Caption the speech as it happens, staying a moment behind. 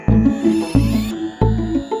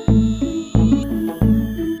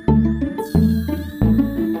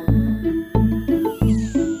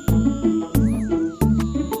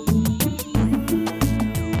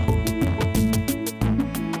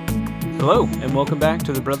Hello, and welcome back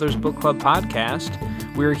to the Brothers Book Club podcast.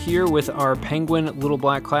 We're here with our Penguin Little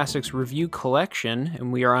Black Classics review collection,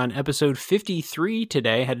 and we are on episode 53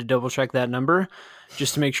 today. Had to double check that number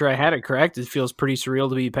just to make sure I had it correct. It feels pretty surreal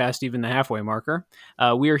to be past even the halfway marker.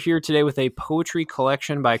 We are here today with a poetry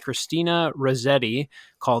collection by Christina Rossetti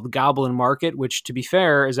called Goblin Market, which, to be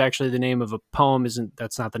fair, is actually the name of a poem.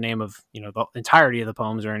 That's not the name of the entirety of the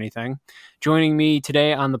poems or anything. Joining me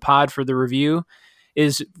today on the pod for the review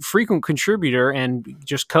is frequent contributor and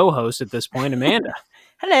just co-host at this point, Amanda.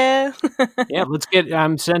 Hello. Yeah, let's get. I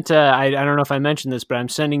don't know if I mentioned this, but I'm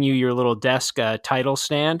sending you your little desk title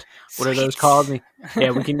stand. What are those called?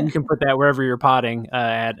 Yeah, you can put that wherever you're potting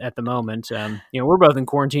at the moment. We're both in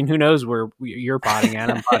quarantine. Who knows where you're potting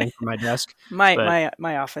at? I'm potting from my desk. My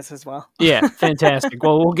office as well. Yeah, fantastic.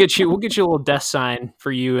 Well, we'll get you a little desk sign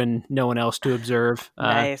for you and no one else to observe.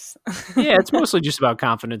 Nice. Yeah, it's mostly just about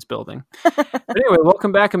confidence building. But anyway,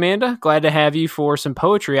 welcome back, Amanda. Glad to have you for some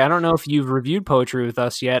poetry. I don't know if you've reviewed poetry with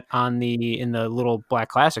us yet in the Little Black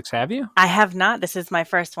Classics, have you? I have not. This is my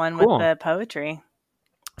first one with the poetry.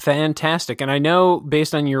 Fantastic. And I know,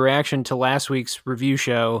 based on your reaction to last week's review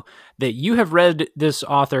show, that you have read this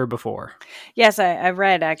author before. Yes, I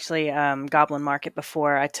read actually Goblin Market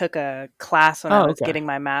before. I took a class when I was getting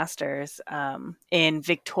my master's in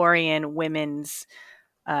Victorian women's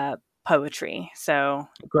poetry. So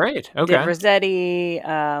great. Okay. Did Rossetti,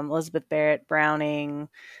 Elizabeth Barrett Browning,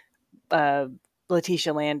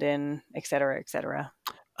 Letitia Landon, et cetera, et cetera.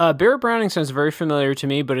 Barrett Browning sounds very familiar to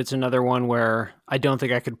me, but it's another one where I don't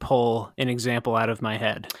think I could pull an example out of my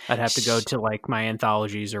head. I'd have to go to like my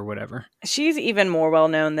anthologies or whatever. She's even more well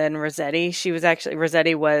known than Rossetti.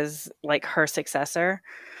 Rossetti was like her successor.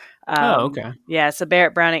 Okay. Yeah, so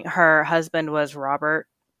Barrett Browning, her husband was Robert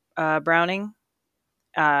Browning.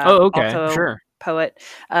 Okay, also sure. Poet.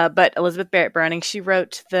 But Elizabeth Barrett Browning, she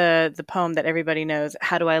wrote the poem that everybody knows,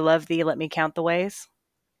 How Do I Love Thee? Let Me Count the Ways.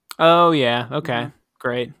 Oh, yeah. Okay. Mm-hmm.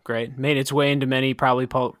 Great. Made its way into many probably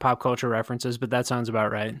pop culture references, but that sounds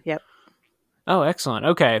about right. Yep. Oh, excellent.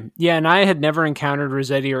 Okay. Yeah, and I had never encountered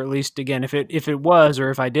Rossetti, or at least, again, if it was, or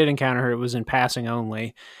if I did encounter her, it was in passing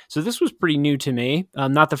only. So this was pretty new to me.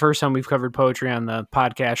 Not the first time we've covered poetry on the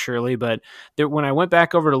podcast, surely, but when I went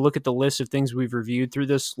back over to look at the list of things we've reviewed through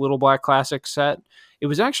this Little Black Classic set, it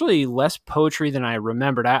was actually less poetry than I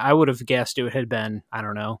remembered. I would have guessed it had been, I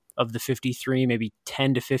don't know, of the 53, maybe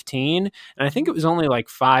 10 to 15. And I think it was only like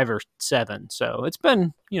 5 or 7. So it's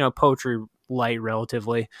been, poetry light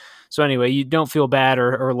relatively. So anyway, you don't feel bad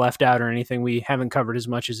or left out or anything. We haven't covered as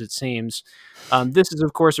much as it seems. This is,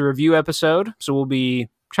 of course, a review episode. So we'll be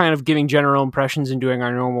kind of giving general impressions and doing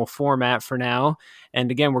our normal format for now. And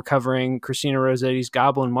again, we're covering Christina Rossetti's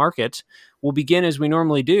Goblin Market. We'll begin, as we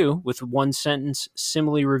normally do, with one-sentence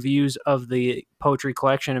simile reviews of the poetry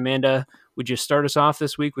collection. Amanda, would you start us off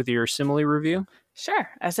this week with your simile review? Sure.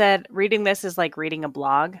 I said reading this is like reading a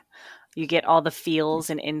blog. You get all the feels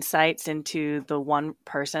and insights into the one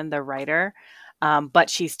person, the writer, but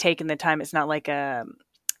she's taken the time. It's not like a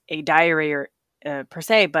diary or per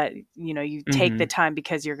se, but you take the time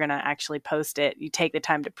because you're going to actually post it. You take the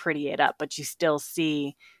time to pretty it up, but you still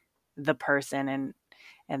see the person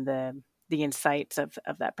and the insights of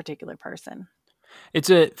that particular person. It's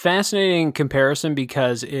a fascinating comparison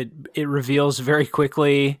because it reveals very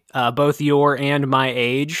quickly both your and my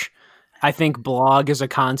age. I think blog is a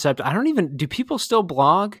concept. Do people still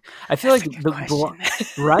blog? I feel That's like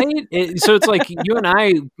right? So it's like you and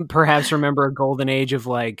I perhaps remember a golden age of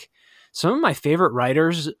like some of my favorite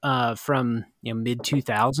writers from mid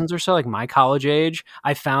 2000s or so, like my college age.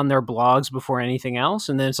 I found their blogs before anything else.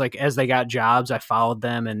 And then it's like as they got jobs, I followed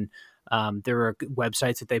them and there were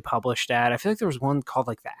websites that they published at. I feel like there was one called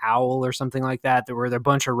like The Owl or something like that. There were a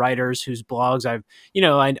bunch of writers whose blogs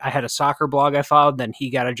I had a soccer blog I followed, then he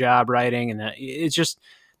got a job writing. And it's just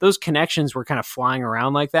those connections were kind of flying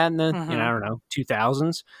around like that in the, I don't know,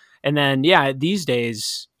 2000s. And then, these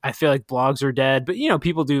days, I feel like blogs are dead, but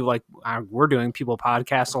people do like people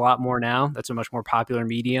podcast a lot more now. That's a much more popular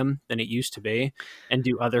medium than it used to be, and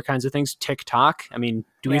do other kinds of things. TikTok. I mean,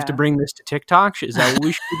 do we have to bring this to TikTok? Is that what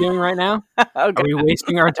we should be doing right now? Are we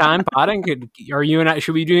wasting our time potting? Are you and I,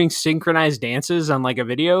 should we be doing synchronized dances on like a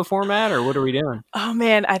video format, or what are we doing? Oh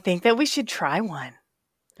man, I think that we should try one,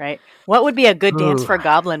 right? What would be a good dance for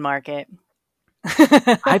Goblin Market?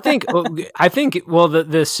 I think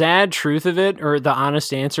the sad truth of it, or the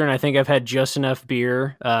honest answer, and I think I've had just enough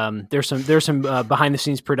beer. There's some behind the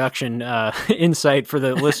scenes production insight for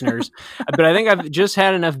the listeners, but I think I've just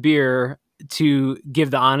had enough beer to give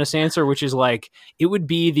the honest answer, which is like it would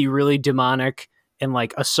be the really demonic and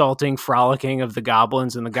like assaulting, frolicking of the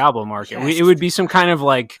goblins in the Goblin Market. Yes. It would be some kind of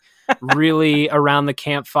like really around the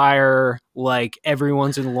campfire, like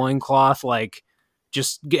everyone's in loincloth, like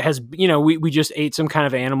just has, we just ate some kind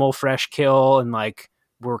of animal fresh kill and like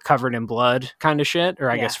we're covered in blood kind of shit, or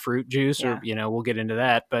I Yeah. guess fruit juice, or, Yeah. we'll get into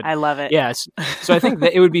that. But I love it. yes. So I think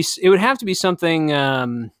that it would have to be something,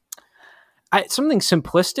 something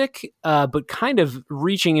simplistic, but kind of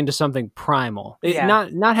reaching into something primal. Yeah.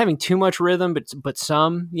 Not having too much rhythm, but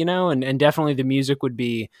some, and definitely the music would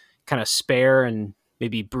be kind of spare and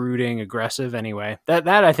maybe brooding, aggressive. Anyway, that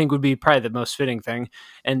I think would be probably the most fitting thing.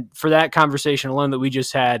 And for that conversation alone that we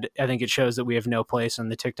just had, I think it shows that we have no place in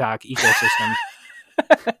the TikTok ecosystem.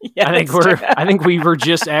 Yeah, I think we were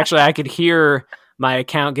just actually, I could hear my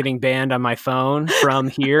account getting banned on my phone from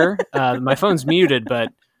here. My phone's muted, but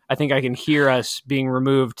I think I can hear us being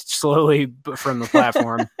removed slowly from the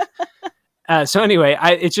platform. So anyway,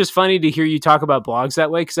 it's just funny to hear you talk about blogs that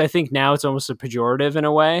way, because I think now it's almost a pejorative in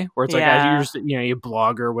a way, where it's like, you're just, you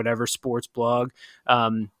blog or whatever, sports blog.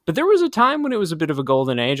 But there was a time when it was a bit of a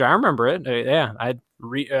golden age. I remember it.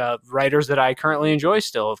 Writers that I currently enjoy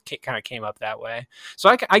still kind of came up that way.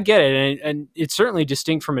 So I get it, and it's certainly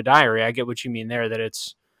distinct from a diary. I get what you mean there, that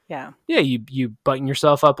it's, you button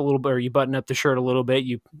yourself up a little bit, or you button up the shirt a little bit,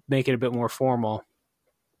 you make it a bit more formal.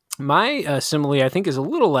 My simile, I think, is a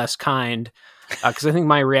little less kind, because I think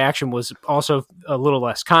my reaction was also a little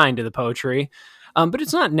less kind to the poetry. But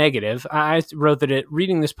it's not negative. I wrote that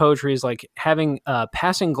reading this poetry is like having a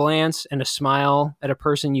passing glance and a smile at a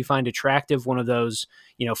person you find attractive. One of those,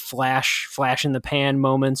 flash in the pan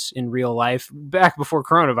moments in real life, back before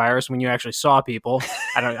coronavirus, when you actually saw people.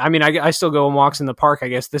 I still go on walks in the park. I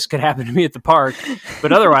guess this could happen to me at the park,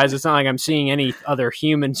 but otherwise it's not like I'm seeing any other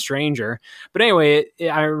human stranger. But anyway,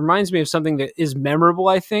 it reminds me of something that is memorable,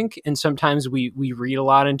 I think. And sometimes we read a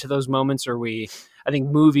lot into those moments, or I think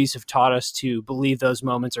movies have taught us to believe those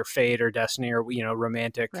moments are fate or destiny, or,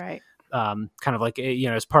 romantic, right. Kind of like,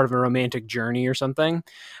 as part of a romantic journey or something.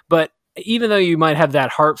 But even though you might have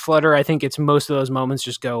that heart flutter, I think it's most of those moments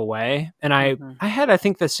just go away. And I had, I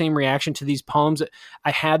think, the same reaction to these poems.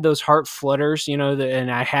 I had those heart flutters,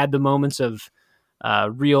 and I had the moments of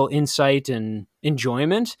real insight and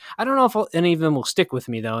enjoyment. I don't know if any of them will stick with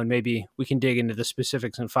me, though, and maybe we can dig into the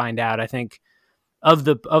specifics and find out. I think of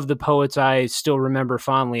the poets I still remember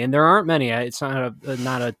fondly, and there aren't many. It's not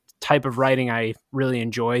a type of writing I really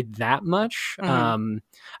enjoyed that much. I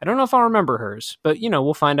don't know if I'll remember hers, but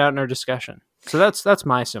we'll find out in our discussion. So that's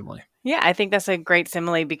my simile. Yeah, I think that's a great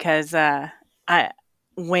simile, because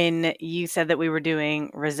when you said that we were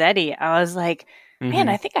doing Rossetti, I was like, man,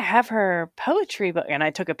 I think I have her poetry book. And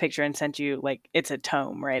I took a picture and sent you, like, it's a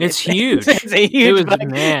tome, right? It's huge. It's a huge book,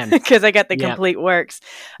 man. Because I got the complete works.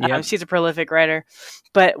 Yep. She's a prolific writer.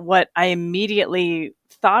 But what I immediately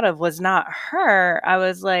thought of was not her. I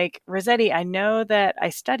was like, Rossetti, I know that I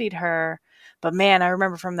studied her, but man, I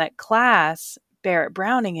remember from that class, Barrett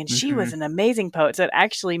Browning, and she was an amazing poet. So it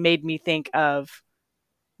actually made me think of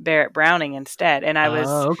Barrett Browning instead. And I was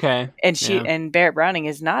okay. And Barrett Browning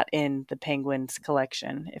is not in the Penguins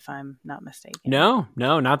collection, if I'm not mistaken. No,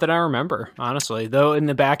 not that I remember, honestly. Though in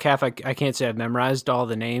the back half, I can't say I've memorized all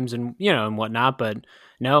the names and and whatnot, but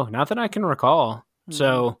no, not that I can recall.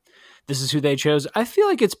 So this is who they chose. I feel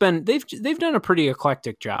like they've done a pretty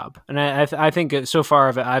eclectic job, and I think so far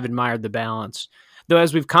I've admired the balance. Though,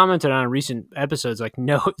 as we've commented on in recent episodes, like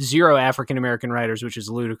zero African American writers, which is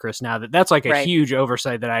ludicrous. Now that's like a huge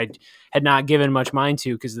oversight that I had not given much mind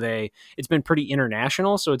to, because it's been pretty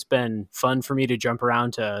international. So it's been fun for me to jump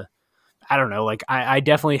around to, I don't know, like I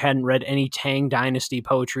definitely hadn't read any Tang Dynasty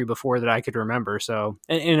poetry before that I could remember. So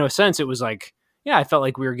in a sense, it was like, I felt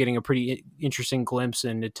like we were getting a pretty interesting glimpse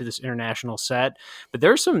into this international set. But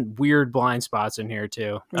there's some weird blind spots in here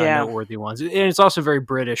too, noteworthy ones. And it's also very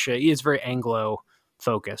British. It's very Anglo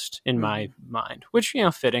focused in my mind, which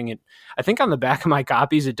fitting. I think on the back of my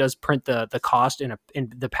copies it does print the cost in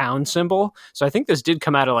the pound symbol, so I think this did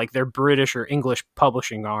come out of like their British or English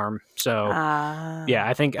publishing arm. So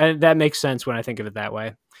I think that makes sense when I think of it that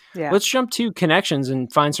way. Let's jump to connections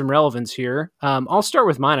and find some relevance here. I'll start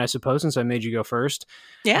with mine, I suppose, since I made you go first.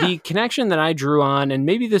 The connection that I drew on, and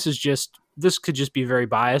maybe this could just be a very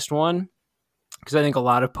biased one, because I think a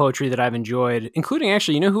lot of poetry that I've enjoyed, including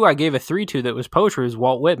actually, who I gave a 3 to that was poetry, was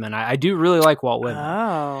Walt Whitman. I do really like Walt Whitman.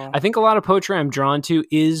 I think a lot of poetry I'm drawn to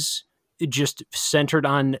is just centered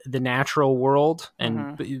on the natural world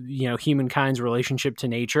and humankind's relationship to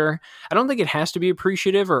nature. I don't think it has to be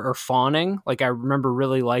appreciative or fawning. Like I remember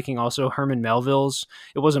really liking also Herman Melville's.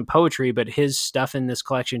 It wasn't poetry, but his stuff in this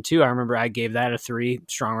collection too. I remember I gave that a 3,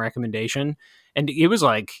 strong recommendation, and it was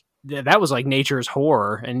like that was like nature's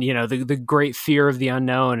horror, and the great fear of the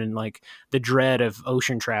unknown, and like the dread of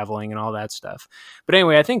ocean traveling and all that stuff. But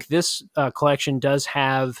anyway, I think this collection does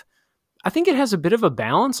have, I think it has a bit of a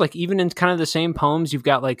balance. Like even in kind of the same poems, you've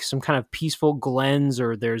got like some kind of peaceful glens,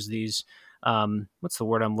 or there's these what's the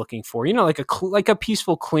word I'm looking for? Like a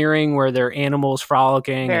peaceful clearing where there are animals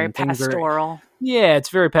frolicking, Very and things pastoral. yeah, it's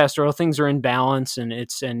very pastoral. Things are in balance,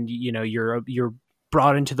 and you're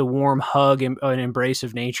brought into the warm hug and embrace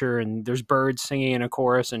of nature, and there's birds singing in a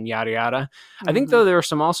chorus and yada yada. I think though there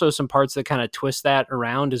are also some parts that kind of twist that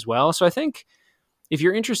around as well. So I think if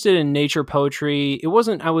you're interested in nature poetry, I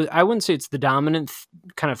wouldn't say it's the dominant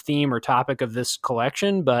kind of theme or topic of this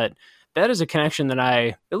collection, but that is a connection that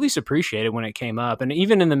I at least appreciated when it came up. And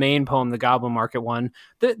even in the main poem, the Goblin Market one,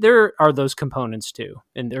 there are those components too.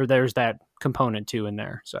 And there's that component too in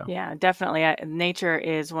there. So yeah, definitely. Nature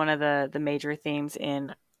is one of the major themes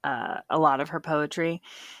in a lot of her poetry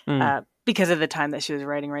because of the time that she was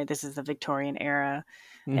writing, right? This is the Victorian era.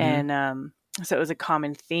 And so it was a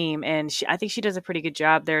common theme. And I think she does a pretty good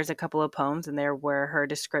job. There's a couple of poems in there where her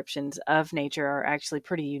descriptions of nature are actually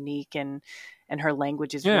pretty unique, and her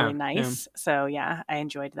language is really nice. Yeah. So yeah, I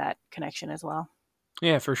enjoyed that connection as well.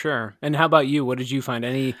 Yeah, for sure. And how about you? What did you find?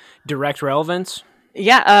 Any direct relevance?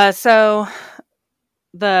 Yeah. So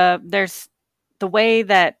there's the way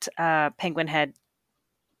that Penguin had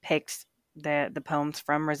picked the poems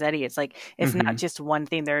from Rossetti. It's like, it's not just one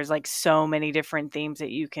theme. There's like so many different themes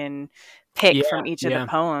that you can pick from each of the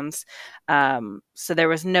poems. So there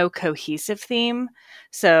was no cohesive theme.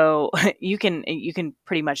 So you can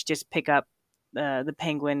pretty much just pick up the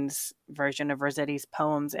Penguin's version of Rossetti's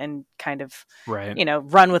poems and kind of,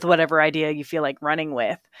 run with whatever idea you feel like running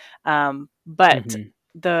with. But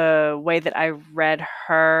the way that I read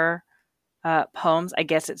her poems, I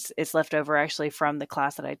guess it's left over actually from the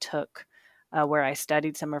class that I took where I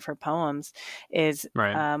studied some of her poems, is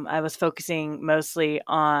I was focusing mostly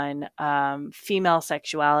on female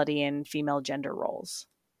sexuality and female gender roles.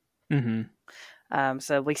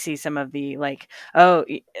 So we see some of the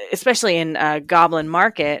especially in Goblin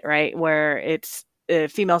Market, right, where it's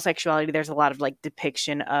female sexuality. There's a lot of like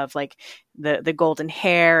depiction of like the golden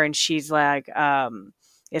hair, and she's like,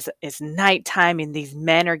 it's nighttime and these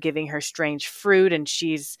men are giving her strange fruit, and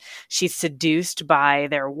she's seduced by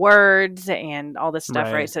their words and all this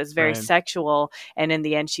stuff, right? So it's very sexual, and in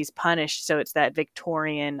the end she's punished. So it's that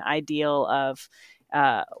Victorian ideal of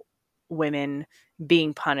women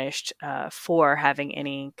being punished for having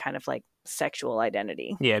any kind of like sexual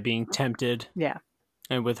identity. Yeah, being tempted. Yeah.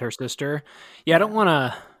 And with her sister. Yeah, I don't want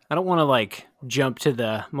to like jump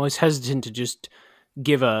to I'm always hesitant to just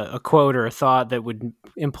give a quote or a thought that would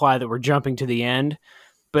imply that we're jumping to the end.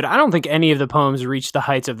 But I don't think any of the poems reached the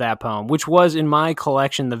heights of that poem, which was in my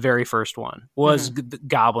collection, the very first one, was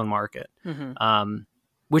Goblin Market,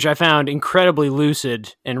 which I found incredibly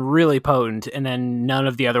lucid and really potent. And then none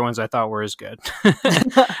of the other ones I thought were as good.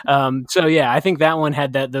 So yeah, I think that one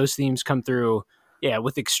had those themes come through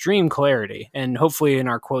with extreme clarity, and hopefully in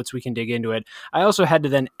our quotes we can dig into it. I also had to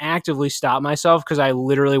then actively stop myself because I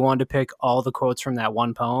literally wanted to pick all the quotes from that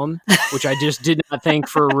one poem, which I just did not think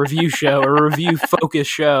for a review show or a review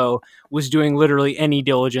focused show was doing literally any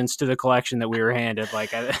diligence to the collection that we were handed.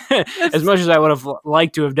 Like as much as I would have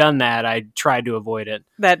liked to have done that, I tried to avoid it.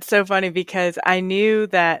 That's so funny because I knew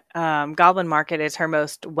that Goblin Market is her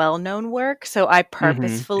most well-known work, so I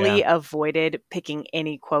purposefully avoided picking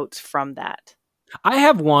any quotes from that. I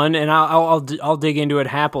have one, and I'll dig into it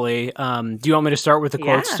happily. Do you want me to start with the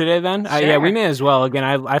quotes today then? Sure. We may as well. Again,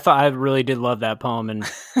 I thought I really did love that poem, and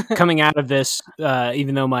coming out of this,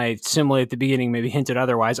 even though my simile at the beginning maybe hinted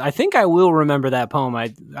otherwise, I think I will remember that poem.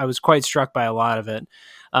 I was quite struck by a lot of it.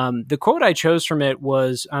 The quote I chose from it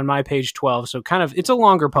was on my page 12, so kind of, it's a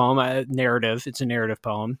longer poem, narrative. It's a narrative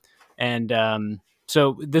poem, and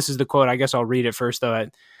so this is the quote. I guess I'll read it first, though.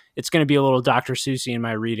 It's going to be a little Dr. Seussy in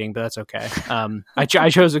my reading, but that's okay. I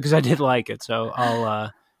chose it because I did like it, so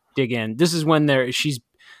I'll dig in. This is when she's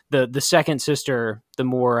the second sister, the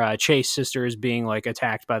more chaste sister, is being like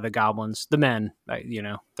attacked by the goblins, the men,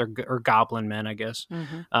 or goblin men, I guess.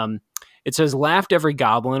 It says, laughed every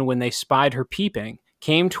goblin when they spied her peeping,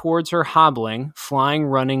 came towards her hobbling, flying,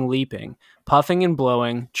 running, leaping, puffing and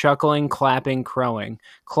blowing, chuckling, clapping, crowing,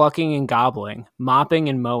 clucking and gobbling, mopping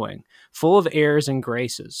and mowing, full of airs and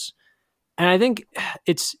graces. And I think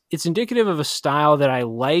it's indicative of a style that I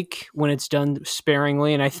like when it's done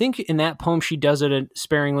sparingly. And I think in that poem, she does it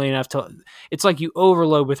sparingly enough it's like you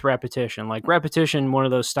overload with repetition. Like repetition, one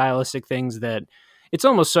of those stylistic things that it's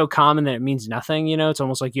almost so common that it means nothing. It's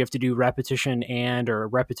almost like you have to do repetition or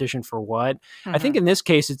repetition for what. I think in this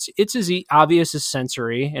case, it's as obvious as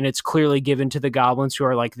sensory, and it's clearly given to the goblins who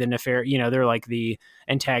are like the they're like the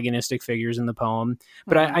antagonistic figures in the poem.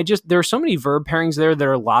 But I just, there are so many verb pairings there that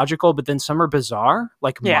are logical, but then some are bizarre,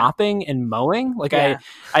 like mopping and mowing. Like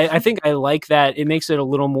I think I like that. It makes it a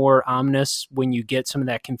little more ominous when you get some of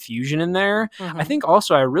that confusion in there. I think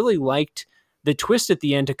also I really liked the twist at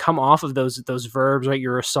the end to come off of those verbs, right?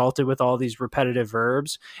 You're assaulted with all these repetitive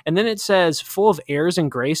verbs. And then it says full of airs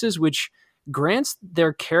and graces, which grants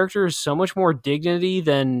their characters so much more dignity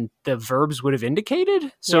than the verbs would have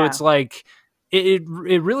indicated. So it's like, it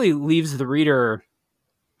really leaves the reader,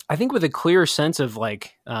 I think, with a clear sense of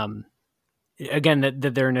like, again,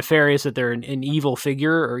 that they're nefarious, that they're an evil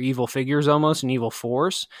figure or evil figures, almost an evil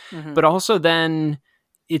force. But also then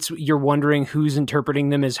you're wondering who's interpreting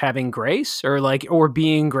them as having grace or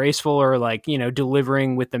being graceful or like,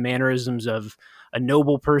 delivering with the mannerisms of a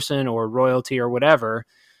noble person or royalty or whatever.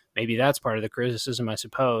 Maybe that's part of the criticism, I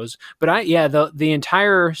suppose. But the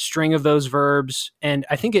entire string of those verbs, and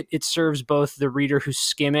I think it serves both the reader who's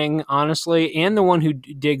skimming, honestly, and the one who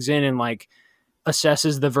digs in and like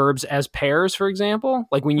assesses the verbs as pairs, for example.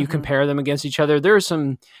 Like when you compare them against each other, there's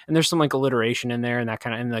some like alliteration in there and that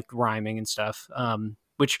kind of, and like rhyming and stuff.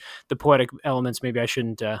 Which the poetic elements maybe I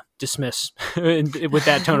shouldn't dismiss with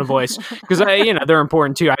that tone of voice, because they're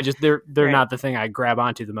important too. They're not the thing I grab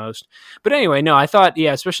onto the most. But anyway, no, I thought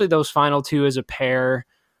especially those final two as a pair.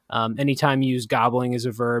 Anytime you use gobbling as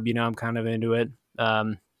a verb, I'm kind of into it.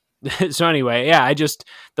 So anyway,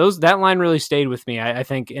 that line really stayed with me. I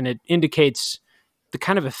think, and it indicates the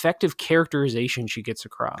kind of effective characterization she gets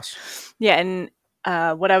across. Yeah, and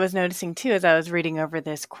what I was noticing too, as I was reading over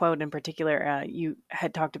this quote in particular, you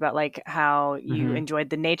had talked about like how you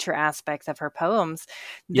enjoyed the nature aspects of her poems.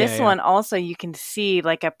 This one also, you can see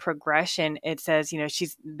like a progression. It says,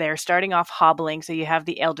 they're starting off hobbling. So you have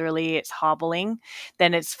the elderly, it's hobbling,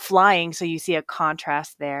 then it's flying. So you see a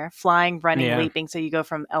contrast there, flying, running, leaping. So you go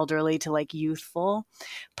from elderly to like youthful,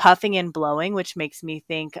 puffing and blowing, which makes me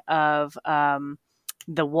think of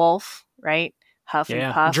the wolf, right? Huff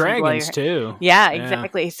and puff. Dragons too. Yeah,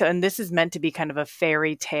 exactly. So, and this is meant to be kind of a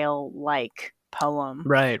fairy tale like poem.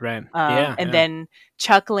 Right. And then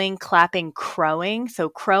chuckling, clapping, crowing. So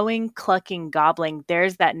crowing, clucking, gobbling,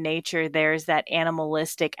 there's that nature, there's that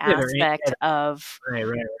animalistic aspect of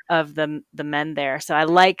the men there. So I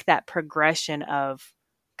like that progression of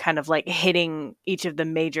kind of like hitting each of the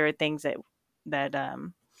major things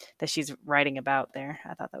that she's writing about there.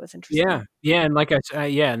 I thought that was interesting. Yeah. And like I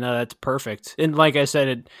said, no, that's perfect. And like I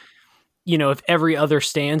said, if every other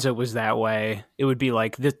stanza was that way, it would be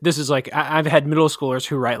like, this is like, I've had middle schoolers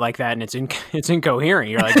who write like that and it's incoherent.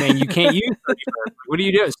 You're like, man, you can't use 30 verbs. What are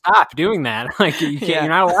you doing? Stop doing that. Like you can't, you're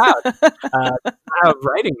not allowed. That's how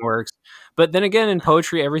writing works. But then again, in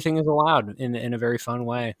poetry, everything is allowed in a very fun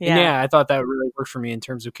way. Yeah. And I thought that really worked for me in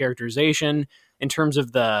terms of characterization, in terms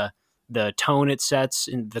of the tone it sets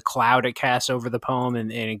and the cloud it casts over the poem,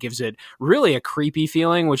 and it gives it really a creepy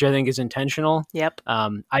feeling, which I think is intentional. Yep.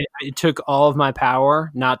 It took all of my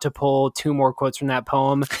power not to pull two more quotes from that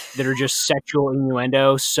poem that are just sexual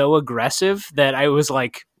innuendo, so aggressive that I was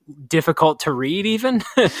like difficult to read even.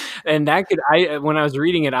 And when I was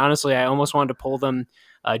reading it, honestly, I almost wanted to pull them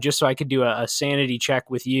just so I could do a sanity check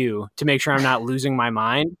with you to make sure I'm not losing my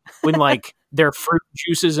mind when like their fruit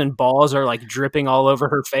juices and balls are like dripping all over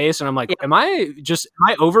her face. And I'm like, am I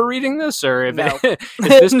overreading this? Or if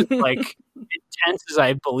this is like intense as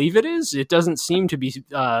I believe it is, it doesn't seem to be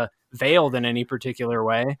veiled in any particular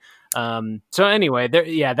way. So anyway,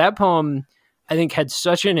 that poem I think had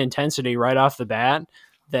such an intensity right off the bat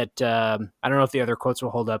that I don't know if the other quotes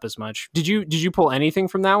will hold up as much. Did you pull anything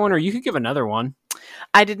from that one, or you could give another one?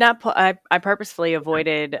 I did not pull. I purposefully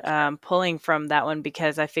avoided pulling from that one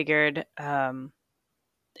because I figured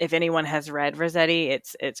if anyone has read Rossetti,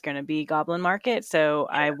 it's going to be Goblin Market. So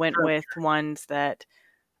I went with ones that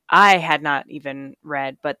I had not even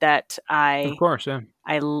read, but that I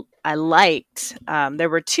liked. There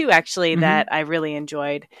were two actually that I really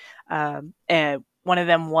enjoyed. One of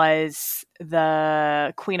them was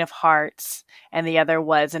the Queen of Hearts, and the other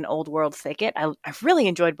was An Old World Thicket. I really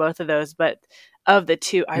enjoyed both of those, but of the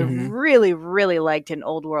two, I really, really liked An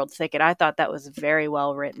Old World Thicket. I thought that was very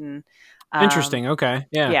well written. Interesting. Okay.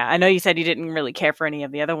 Yeah. Yeah. I know you said you didn't really care for any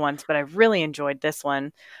of the other ones, but I really enjoyed this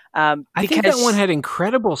one. I think that one had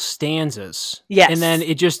incredible stanzas. Yes. And then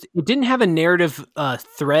it didn't have a narrative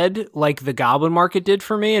thread like the Goblin Market did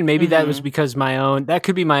for me. And maybe that was because that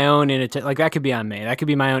could be my own, that could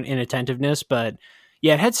be my own inattentiveness. But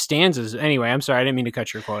Yeah, it had stanzas. Anyway, I'm sorry, I didn't mean to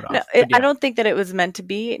cut your quote No, off. But I yeah, don't think that it was meant to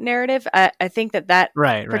be narrative. I think that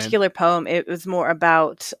right. particular poem, it was more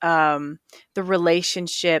about the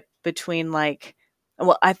relationship between like,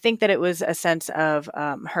 well, I think that it was a sense of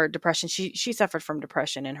her depression. She suffered from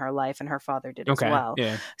depression in her life, and her father did as Okay, well.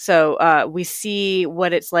 yeah. So we see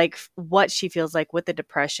what it's like, what she feels like with the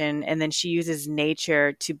depression, and then she uses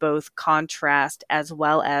nature to both contrast as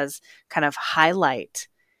well as kind of highlight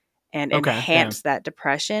and Okay, yeah. enhance that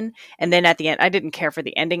depression. And then at the end, I didn't care for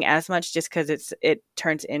the ending as much, just because it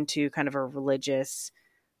turns into kind of a religious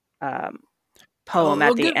um, poem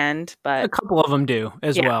Well, at the good. end. A But couple of them do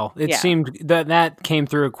as yeah, well. It yeah, seemed that came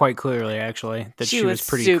through quite clearly, actually, that she she was was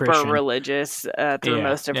pretty super Christian. religious through Yeah,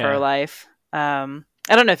 most of her yeah. life. I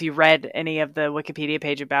don't know if you read any of the Wikipedia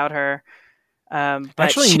page about her, but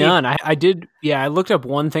Actually, she none. I did. Yeah, I looked up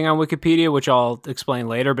one thing on Wikipedia, which I'll explain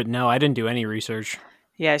later. But no, I didn't do any research.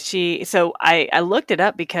 Yeah, so I looked it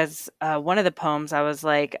up because one of the poems I was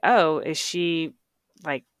like, oh, is she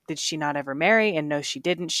like, did she not ever marry? And no, she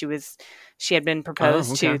didn't. She had been Oh,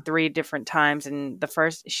 proposed okay. to 3 different times, and the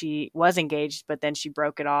first she was engaged, but then she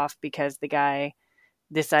broke it off because the guy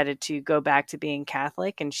decided to go back to being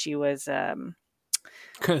Catholic, and she was the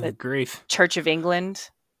Good grief. Church of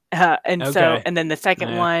England. Okay. And then the second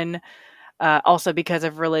Yeah. one also because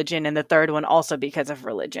of religion, and the third one also because of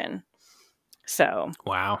religion. So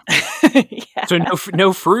Wow. yeah. So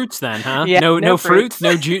no fruits then, huh? Yeah, no No fruits,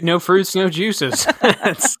 fruits. no fruits, no juices.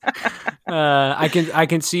 That's, I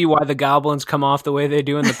can see why the goblins come off the way they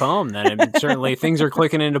do in the poem. Then I mean, certainly things are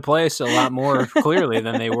clicking into place a lot more clearly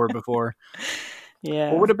than they were before. Well,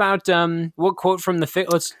 Yeah. what about what quote from the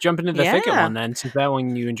thicket? Let's jump into the thicket Yeah. one then, since that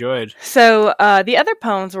one you enjoyed. So the other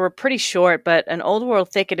poems were pretty short, but An Old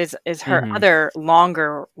World Thicket is her Hmm. other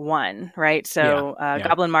longer one, right? Yeah, So yeah.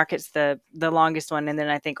 Goblin Market's the longest one, and then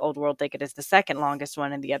I think Old World Thicket is the second longest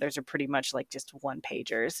one, and the others are pretty much like just one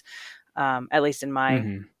pagers. At least in my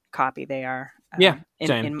Hmm. copy, they are Yeah, in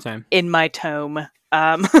same, same. in my tome.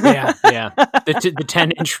 Yeah, yeah. The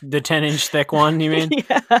 10-inch thick one. You mean?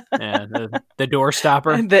 Yeah. Yeah, the door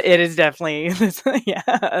stopper. It is definitely yeah,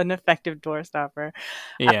 an effective door stopper.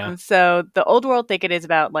 Yeah. So the Old World Thicket is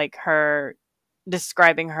about like her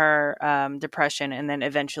describing her depression, and then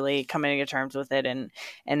eventually coming to terms with it, and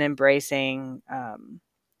embracing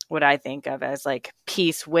what I think of as like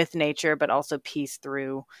peace with nature, but also peace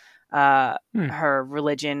through Hmm. her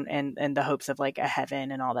religion and the hopes of like a heaven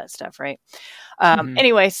and all that stuff, right? Hmm.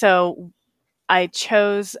 Anyway, so I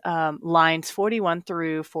chose lines 41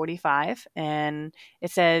 through 45, and it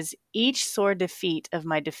says, each sore defeat of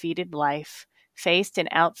my defeated life faced and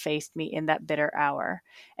outfaced me in that bitter hour,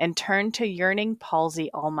 and turned to yearning palsy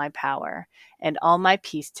all my power, and all my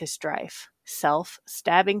peace to strife, self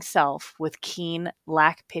stabbing self with keen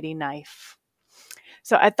lack pity knife.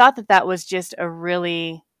 So I thought that was just a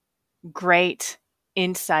really great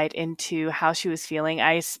insight into how she was feeling.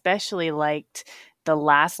 I especially liked the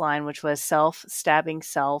last line, which was self stabbing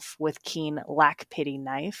self with keen lack pity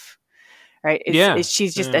knife. Right? Yeah,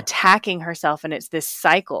 She's just yeah. attacking herself, and it's this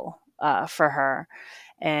cycle for her.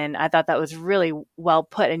 And I thought that was really well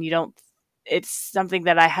put. And you don't. It's something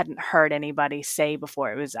that I hadn't heard anybody say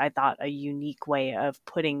before. It was, I thought, a unique way of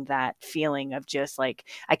putting that feeling of just like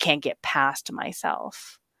I can't get past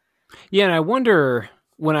myself. Yeah, and I wonder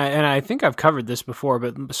and I think I've covered this before,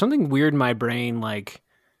 but something weird in my brain, like,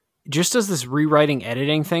 just does this rewriting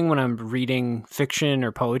editing thing when I'm reading fiction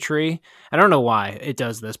or poetry. I don't know why it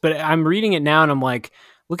does this, but I'm reading it now and I'm like,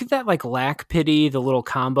 look at that, like, lack pity, the little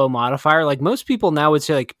combo modifier. Like, most people now would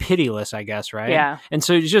say like pitiless, I guess, right? Yeah. And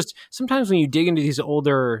so it's just sometimes when you dig into these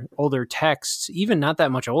older texts, even not that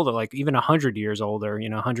much older, like even 100 years older,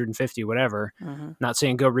 150, whatever. Mm-hmm. Not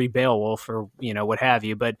saying go read Beowulf or what have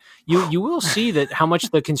you, but you will see that how much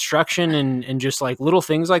the construction and just like little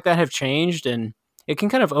things like that have changed, and it can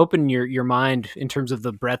kind of open your mind in terms of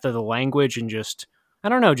the breadth of the language and just, I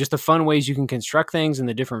don't know, just the fun ways you can construct things and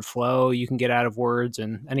the different flow you can get out of words.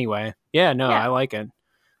 And anyway, yeah, no, Yeah. I like it.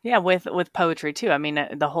 Yeah, with poetry too. I mean,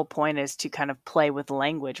 the whole point is to kind of play with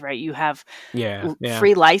language, right? You have Yeah, yeah.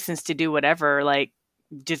 free license to do whatever, like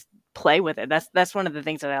just play with it. That's one of the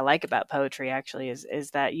things that I like about poetry actually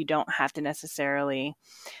is that you don't have to necessarily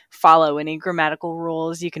follow any grammatical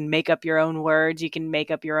rules. You can make up your own words, you can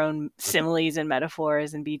make up your own similes and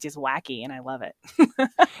metaphors and be just wacky, and I love it.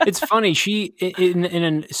 It's funny. She in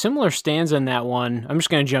a similar stanza in that one. I'm just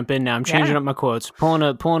going to jump in now. I'm changing Yeah. up my quotes, pulling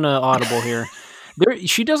a audible here.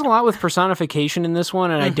 She does a lot with personification in this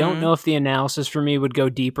one, and I don't know if the analysis for me would go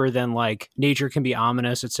deeper than like nature can be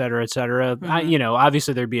ominous, et cetera, et cetera.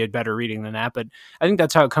 Obviously there'd be a better reading than that, but I think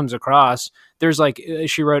that's how it comes across. There's like,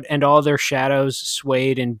 she wrote, and all their shadows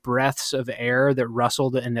swayed in breaths of air that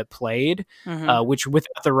rustled and that played, which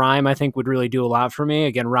without the rhyme, I think would really do a lot for me.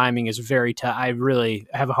 Again, rhyming is very tough. I really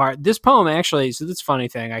have a hard, this poem actually, so that's a funny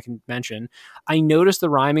thing I can mention. I noticed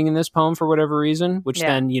the rhyming in this poem for whatever reason, which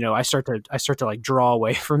then, I start to like draw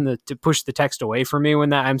away from to push the text away from me when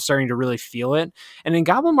that I'm starting to really feel it. And in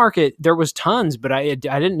Goblin Market, there was tons, but I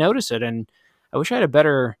didn't notice it. And I wish I had a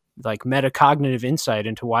better like metacognitive insight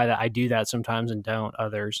into why that I do that sometimes and don't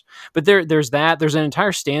others. But there's an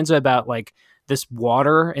entire stanza about like this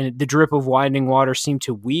water, and the drip of widening water seemed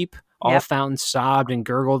to weep. All fountains sobbed and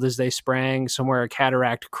gurgled as they sprang. Somewhere a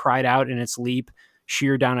cataract cried out in its leap,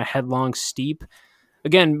 sheer down a headlong steep.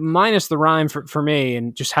 Again, minus the rhyme for me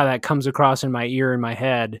and just how that comes across in my ear and my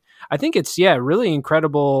head. I think it's, really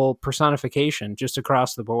incredible personification just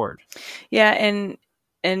across the board. Yeah,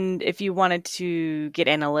 and if you wanted to get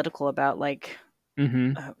analytical about like,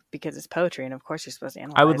 because it's poetry, and of course you're supposed to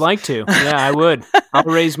analyze. I would like to. Yeah, I would. I'll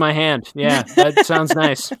raise my hand. Yeah, that sounds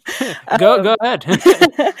nice. Go ahead.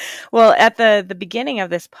 Well, at the beginning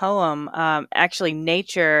of this poem, actually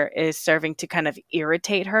nature is serving to kind of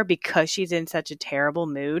irritate her because she's in such a terrible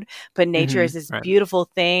mood. But nature is this beautiful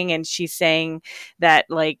thing, and she's saying that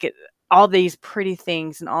like all these pretty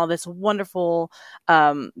things and all this wonderful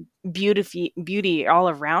beauty all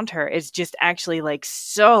around her is just actually like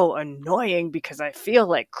so annoying because I feel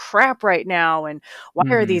like crap right now. And why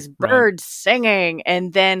are these birds singing?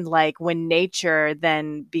 And then like when nature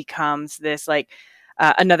then becomes this like,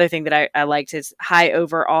 another thing that I liked is high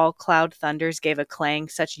over all cloud thunders gave a clang,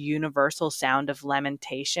 such universal sound of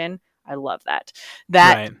lamentation. I love that.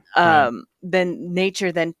 Then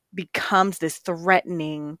nature then becomes this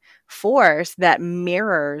threatening force that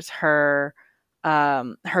mirrors her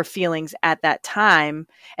feelings at that time.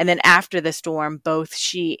 And then after the storm, both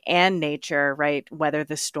she and nature, weather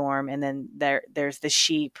the storm. And then there's the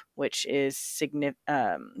sheep, which is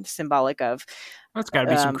symbolic of that's got to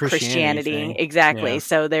be some Christianity. Exactly. Yeah.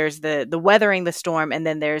 So there's the weathering the storm, and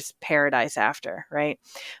then there's paradise after, right?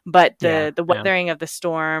 But the weathering of the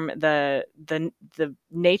storm, the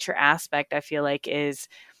nature aspect, I feel like is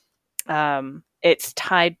it's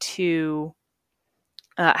tied to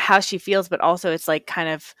how she feels, but also it's like kind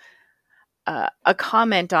of a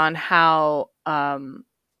comment on how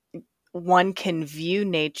one can view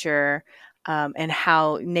nature and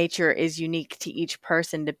how nature is unique to each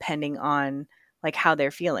person depending on like how they're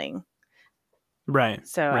feeling. Right.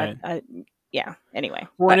 So right. Anyway.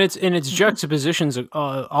 Well, and it's juxtapositions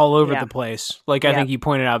all over the place. Like I think you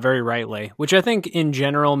pointed out very rightly, which I think in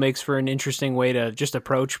general makes for an interesting way to just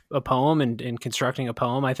approach a poem and constructing a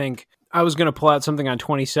poem. I think I was going to pull out something on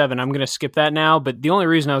 27. I'm going to skip that now. But the only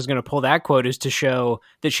reason I was going to pull that quote is to show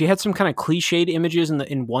that she had some kind of cliched images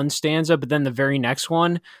in one stanza, but then the very next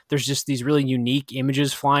one, there's just these really unique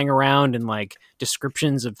images flying around and like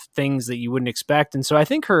descriptions of things that you wouldn't expect. And so I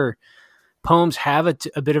think her poems have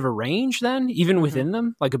a bit of a range then, even within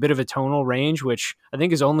them, like a bit of a tonal range, which I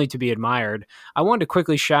think is only to be admired. I wanted to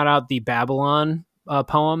quickly shout out the Babylon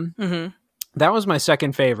poem. That was my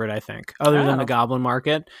second favorite, I think, other than the Goblin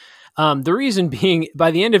Market. The reason being, by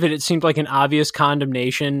the end of it, it seemed like an obvious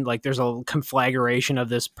condemnation. Like there's a conflagration of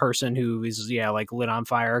this person who is, like lit on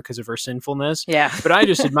fire because of her sinfulness. Yeah. But I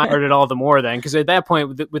just admired it all the more then, because at that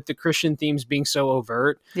point, with the Christian themes being so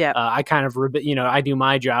overt, I kind of, I do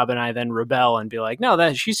my job and I then rebel and be like,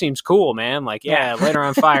 no, she seems cool, man. Like, light her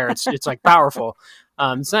on fire. It's like powerful.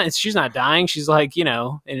 She's not dying. She's like, in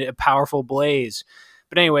a powerful blaze.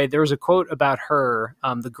 But anyway, there was a quote about her,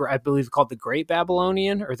 I believe called the Great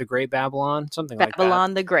Babylonian or the Great Babylon, something like that.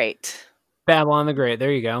 Babylon the Great. Babylon the Great.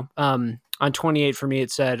 There you go. On 28 for me,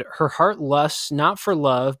 it said, her heart lusts not for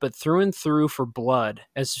love, but through and through for blood,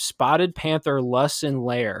 as spotted panther lusts in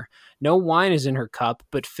lair. No wine is in her cup,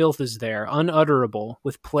 but filth is there, unutterable,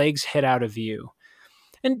 with plagues hid out of view.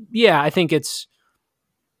 And I think it's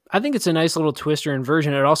a nice little twist or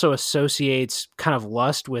inversion. It also associates kind of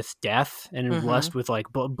lust with death and lust with like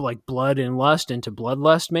blood and lust into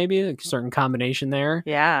bloodlust, maybe a certain combination there.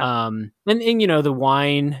 Yeah. And the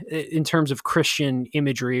wine in terms of Christian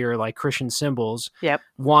imagery or like Christian symbols. Yep.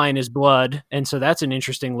 Wine is blood, and so that's an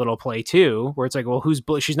interesting little play too, where it's like, well, whose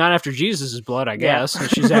blood? She's not after Jesus's blood, I guess.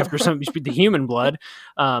 She's after the human blood.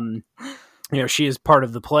 She is part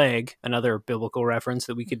of the plague, another biblical reference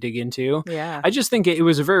that we could dig into. Yeah. I just think it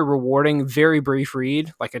was a very rewarding, very brief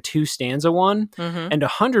read, like a 2-stanza one. And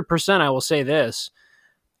 100%, I will say this.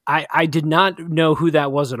 I did not know who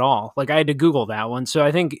that was at all. Like I had to Google that one. So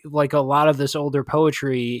I think like a lot of this older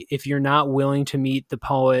poetry, if you're not willing to meet the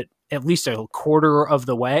poet at least a quarter of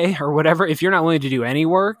the way or whatever, if you're not willing to do any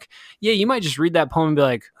work, yeah, you might just read that poem and be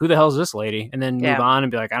like, who the hell is this lady? And then move on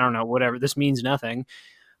and be like, I don't know, whatever. This means nothing.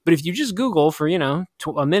 But if you just Google for,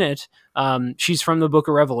 a minute, she's from the book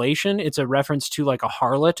of Revelation. It's a reference to like a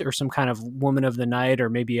harlot or some kind of woman of the night, or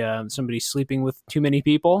maybe somebody sleeping with too many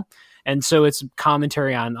people. And so it's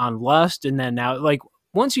commentary on lust. And then now, like,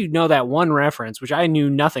 once you know that one reference, which I knew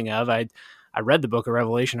nothing of, I read the book of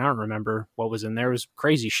Revelation. I don't remember what was in there. It was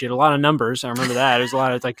crazy shit. A lot of numbers. I remember that. It was a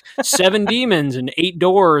lot of like 7 demons and 8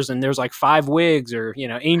 doors, and there's like 5 wigs or,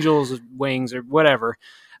 angels' wings or whatever.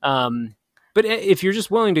 But if you're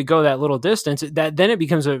just willing to go that little distance, then it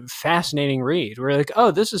becomes a fascinating read. Where like, oh,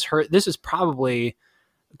 this is probably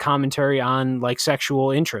commentary on like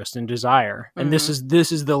sexual interest and desire, and this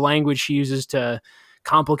is the language she uses to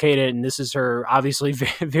complicate it, and this is her obviously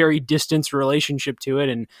very, very distant relationship to it,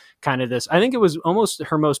 and kind of this. I think it was almost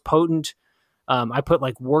her most potent. I put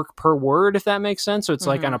like work per word, if that makes sense. So it's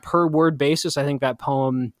like on a per word basis. I think that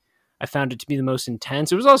poem, I found it to be the most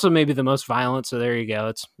intense. It was also maybe the most violent. So there you go.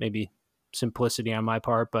 It's maybe simplicity on my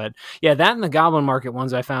part, but yeah, that and the Goblin Market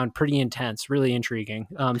ones I found pretty intense, really intriguing.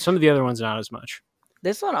 Some of the other ones not as much.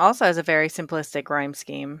 This one also has a very simplistic rhyme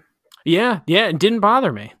scheme. Yeah, it didn't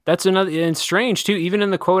bother me. That's another, and strange too, even in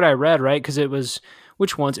the quote I read, right? Because it was,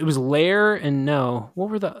 which ones? It was lair and no, what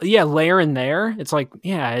were the, lair and there. It's like,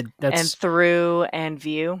 that's. And through and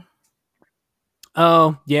view.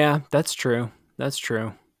 Oh, yeah, that's true.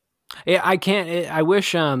 Yeah, I can't. I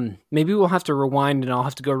wish. Maybe we'll have to rewind, and I'll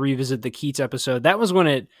have to go revisit the Keats episode. That was when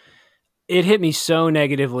it hit me so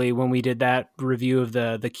negatively when we did that review of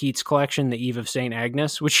the Keats collection, The Eve of Saint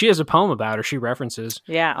Agnes, which she has a poem about, or she referenses.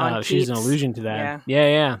 Yeah, on she's an allusion to that.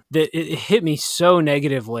 Yeah. It hit me so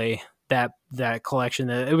negatively, that collection,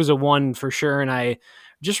 that it was a one for sure. And I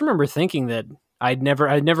just remember thinking that I'd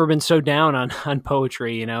never been so down on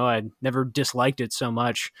poetry. I'd never disliked it so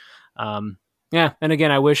much. Yeah, and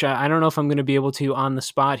again, I wish, I don't know if I'm going to be able to, on the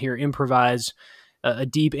spot here, improvise a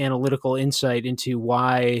deep analytical insight into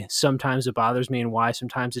why sometimes it bothers me and why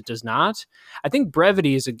sometimes it does not. I think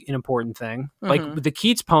brevity is an important thing. Like with the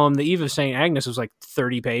Keats poem, The Eve of St. Agnes, was like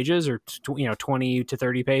 30 pages or 20 to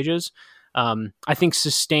 30 pages. I think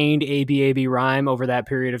sustained ABAB rhyme over that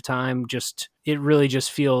period of time, it really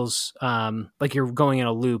just feels like you're going in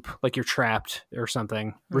a loop, like you're trapped or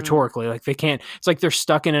something rhetorically. Like it's like they're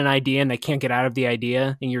stuck in an idea and they can't get out of the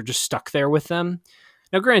idea, and you're just stuck there with them.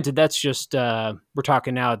 Now, granted, that's just, we're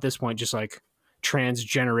talking now at this point, just like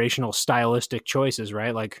transgenerational stylistic choices,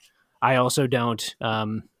 right? Like I also don't,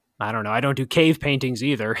 I don't know, I don't do cave paintings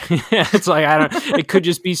either. It's like, it could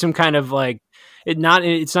just be some kind of like, it's not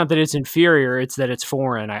that it's inferior, it's that it's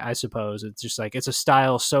foreign, I suppose. It's just like, it's a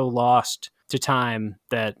style so lost to time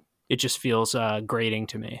that it just feels grating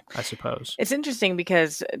to me, I suppose. It's interesting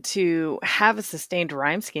because to have a sustained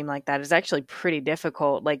rhyme scheme like that is actually pretty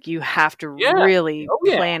difficult. Like you have to really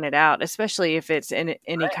plan it out, especially if it's in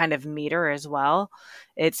any kind of meter as well.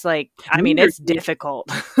 It's like, it's difficult.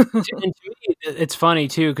 And to me, it's funny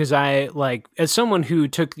too, because I, like, as someone who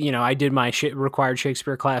took, I did my required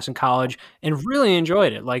Shakespeare class in college and really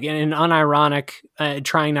enjoyed it, like in an unironic,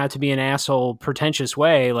 trying not to be an asshole, pretentious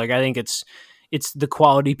way. Like I think it's the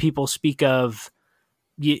quality people speak of,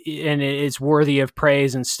 and it's worthy of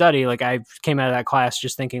praise and study. Like I came out of that class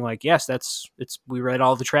just thinking like, yes, we read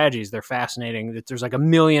all the tragedies. They're fascinating. There's like a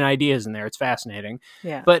million ideas in there. It's fascinating.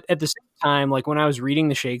 Yeah. But at the same time, like when I was reading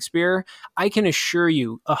the Shakespeare, I can assure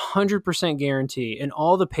you 100% guarantee in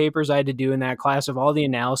all the papers I had to do in that class, of all the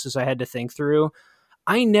analysis I had to think through,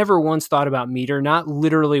 I never once thought about meter, not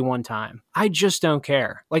literally one time. I just don't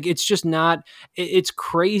care. Like, it's just not, it's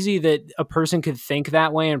crazy that a person could think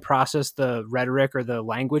that way and process the rhetoric or the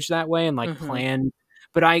language that way and like plan.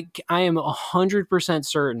 But I am 100%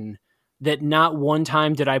 certain that not one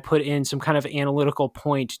time did I put in some kind of analytical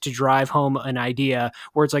point to drive home an idea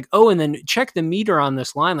where it's like, oh, and then check the meter on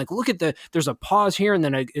this line. Like, look at there's a pause here. And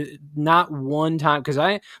then not one time, because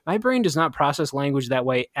my brain does not process language that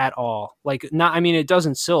way at all. Like, it does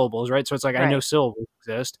in syllables, right? So it's like, I know syllables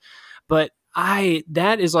exist, but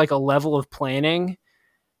that is like a level of planning.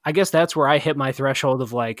 I guess that's where I hit my threshold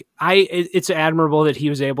of like, it's admirable that he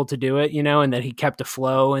was able to do it, and that he kept a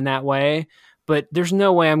flow in that way. But there's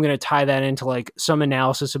no way I'm going to tie that into like some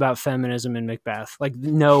analysis about feminism in Macbeth. Like,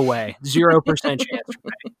 no way. 0% chance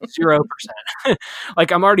for me. 0%.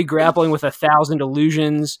 Like, I'm already grappling with 1,000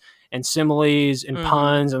 allusions and similes and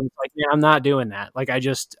puns. And like, I'm not doing that. Like, I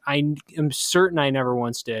am certain I never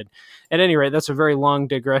once did. At any rate, that's a very long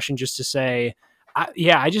digression just to say,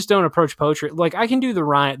 I just don't approach poetry. Like I can do the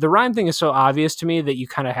rhyme. The rhyme thing is so obvious to me that you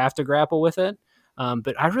kind of have to grapple with it.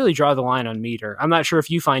 But I really draw the line on meter. I'm not sure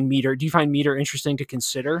if you find meter. Do you find meter interesting to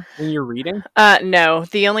consider when you're reading? No,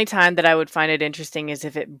 the only time that I would find it interesting is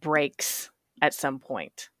if it breaks at some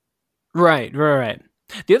point. Right.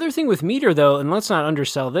 The other thing with meter, though, and let's not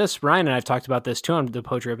undersell this, Ryan and I've talked about this too on the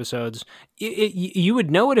poetry episodes. You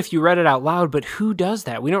would know it if you read it out loud, but who does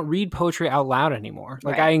that? We don't read poetry out loud anymore.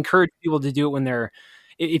 Like Right. I encourage people to do it when they're,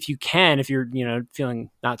 if you can, if you're feeling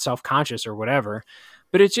not self conscious or whatever.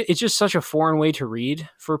 But it's just such a foreign way to read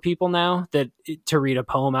for people now that to read a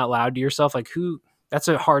poem out loud to yourself, like who? That's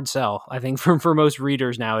a hard sell, I think, for most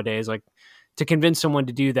readers nowadays. Like to convince someone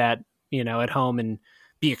to do that, at home and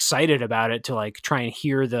be excited about it, to like try and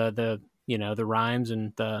hear the rhymes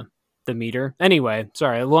and the meter. Anyway,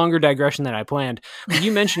 sorry, a longer digression than I planned. But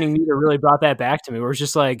you mentioning meter really brought that back to me, where it's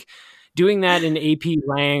just like doing that in AP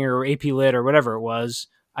Lang or AP Lit or whatever it was.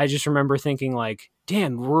 I just remember thinking like,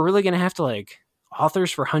 damn, we're really gonna have to like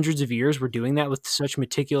authors for hundreds of years were doing that with such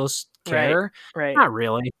meticulous care. Right. Not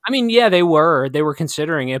really. I mean, yeah, they were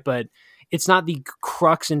considering it, but it's not the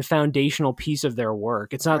crux and foundational piece of their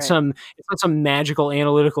work. It's not Right. some magical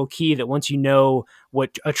analytical key that once you know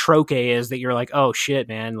what a troche is, that you're like, oh shit,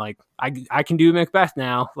 man, like I can do Macbeth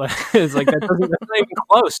now. It's like that's not even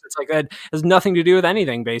close. It's like that has nothing to do with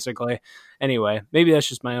anything, basically. Anyway, maybe that's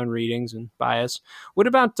just my own readings and bias. What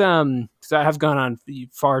about 'cause I have gone on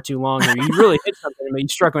far too long here. You really hit something to me. You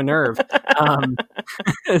struck a nerve. Um,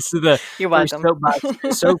 this is the You're very welcome.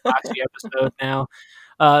 soapboxy episode now.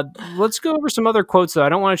 Let's go over some other quotes, though. I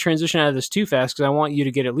don't want to transition out of this too fast because I want you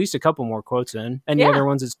to get at least a couple more quotes in. Any Yeah. other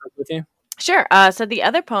ones that stuck with you? Sure. So the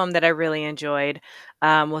other poem that I really enjoyed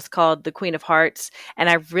was called The Queen of Hearts. And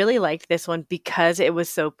I really liked this one because it was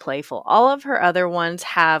so playful. All of her other ones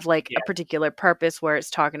have like Yeah. a particular purpose where it's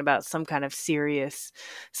talking about some kind of serious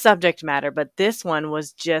subject matter. But this one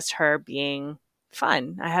was just her being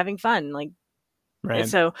fun, having fun. Like, Right.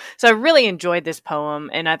 so I really enjoyed this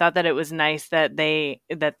poem, and I thought that it was nice that the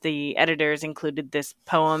editors included this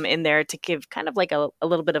poem in there to give kind of like a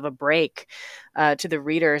little bit of a break to the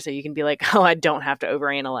reader, so you can be like, oh, I don't have to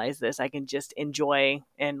overanalyze this. I can just enjoy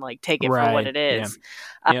and like take it for what Right. it is.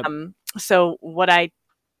 Yep. So what I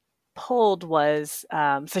pulled was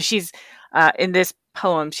so she's in this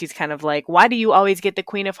poem, she's kind of like, why do you always get the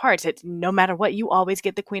Queen of Hearts? It's no matter what, you always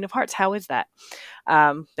get the Queen of Hearts. How is that?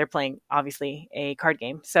 They're playing obviously a card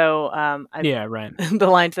game. So Yeah, right. the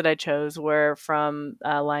lines that I chose were from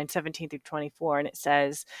line 17 through 24, and it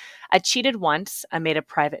says, I cheated once, I made a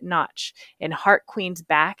private notch in Heart Queen's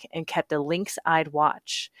back and kept a lynx-eyed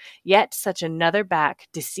watch. Yet such another back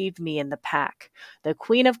deceived me in the pack. The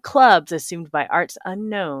Queen of Clubs assumed by arts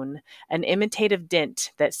unknown an imitative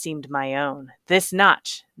dint that seemed my own. This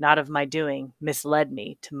notch, not of my doing, misled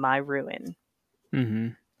me to my ruin. Mm-hmm.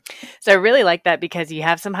 So I really like that because you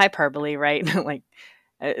have some hyperbole, right? Like,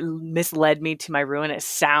 misled me to my ruin. It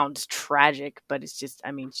sounds tragic, but it's just,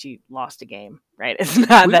 I mean, she lost a game, right? It's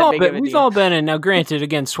not that big of a deal. We've all been in. Now, granted,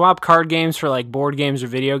 again, swap card games for like board games or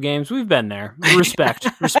video games. We've been there. Respect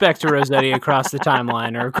to Rossetti across the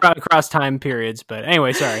timeline or across time periods. But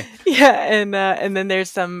anyway, sorry. Yeah, and then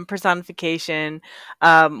there's some personification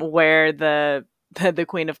where the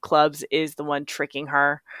Queen of Clubs is the one tricking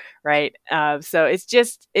her, right? So it's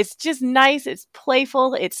just nice. It's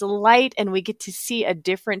playful. It's light, and we get to see a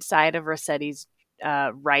different side of Rossetti's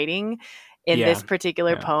writing in this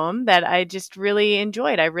particular poem that I just really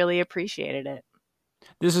enjoyed. I really appreciated it.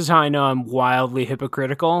 This is how I know I'm wildly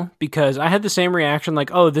hypocritical, because I had the same reaction,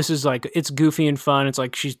 like, oh, this is like, it's goofy and fun. It's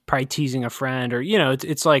like she's probably teasing a friend, or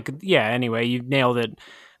it's like, yeah. Anyway, you nailed it.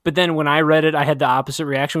 But then when I read it, I had the opposite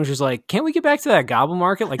reaction, which was like, can't we get back to that Goblin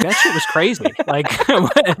Market? Like, that shit was crazy. Like,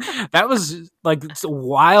 that was like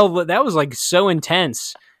wild. That was like so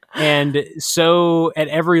intense. And so at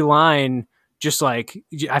every line, just like,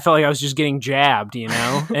 I felt like I was just getting jabbed,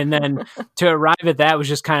 and then to arrive at that was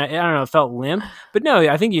just kind of, I don't know, it felt limp. But no,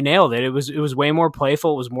 I think you nailed it. It was way more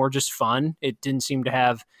playful. It was more just fun. It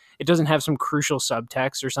doesn't have some crucial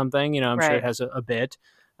subtext or something. I'm sure it has a bit.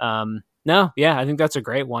 No, yeah, I think that's a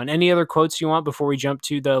great one. Any other quotes you want before we jump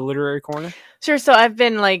to the literary corner? Sure. So I've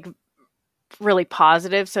been like really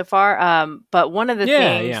positive so far. But one of the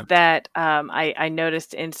things that I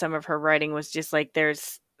noticed in some of her writing was just like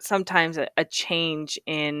there's sometimes a change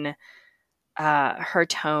in her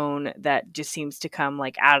tone that just seems to come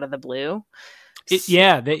like out of the blue.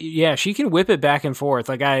 She can whip it back and forth.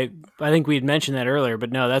 Like I think we had mentioned that earlier,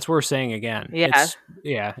 but no, that's worth saying again. Yeah.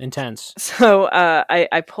 It's intense. So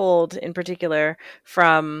I pulled in particular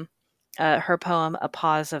from her poem, A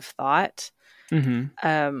Pause of Thought.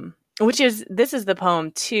 Mm-hmm. this is the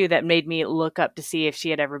poem too that made me look up to see if she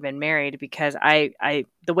had ever been married, because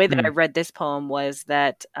the way that I Mm. read this poem was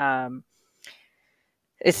that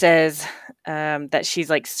it says that she's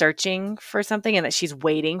like searching for something and that she's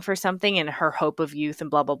waiting for something and her hope of youth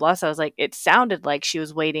and blah blah blah. So I was like, it sounded like she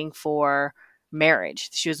was waiting for marriage.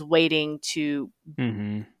 She was waiting to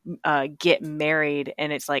Hmm. get married,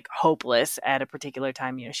 and it's like hopeless at a particular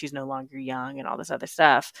time. She's no longer young and all this other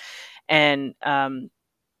stuff, and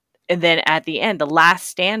then at the end, the last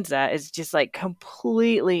stanza is just like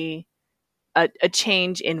completely a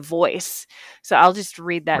change in voice. So I'll just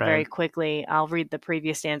read that Right. very quickly. I'll read the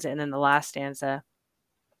previous stanza and then the last stanza.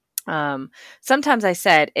 Sometimes I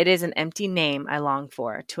said, it is an empty name I long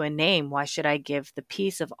for. To a name, why should I give the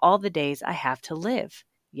peace of all the days I have to live?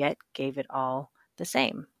 Yet gave it all the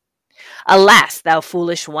same. Alas, thou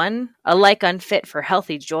foolish one, alike unfit for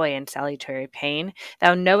healthy joy and salutary pain,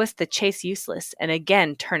 thou knowest the chase useless, and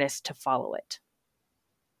again turnest to follow it.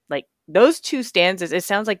 Like those two stanzas, it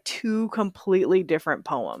sounds like two completely different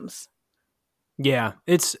poems. Yeah,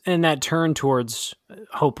 it's and that turn towards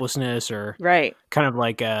hopelessness, or Right. kind of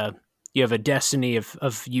like you have a destiny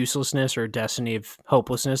of uselessness or a destiny of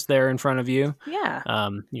hopelessness there in front of you. Yeah.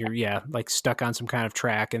 You're like stuck on some kind of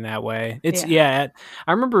track in that way. It's Yeah.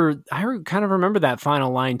 I kind of remember that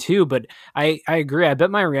final line too, but I agree. I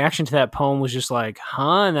bet my reaction to that poem was just like,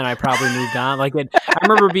 huh, and then I probably moved on. Like I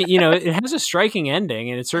remember being, it has a striking ending,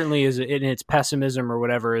 and it certainly is in its pessimism or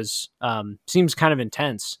whatever is seems kind of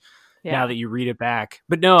intense now Yeah. that you read it back.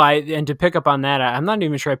 But no, and to pick up on that, I'm not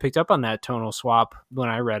even sure I picked up on that tonal swap when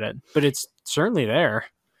I read it, but it's certainly there.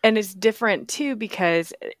 And it's different too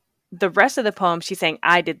because the rest of the poem she's saying,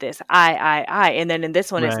 I did this, I, and then in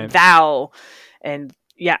this one it's Right. thou, and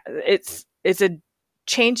yeah, it's a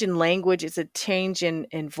change in language, it's a change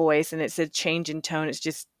in voice, and it's a change in tone. It's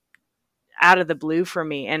just out of the blue for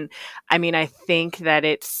me. And I mean, I think that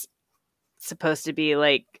it's supposed to be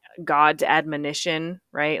like God's admonition,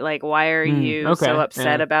 right? Like, why are you so Okay.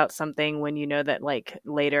 upset Yeah. about something when you know that like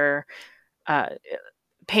later uh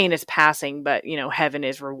pain is passing, but heaven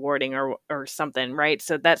is rewarding, or something, right?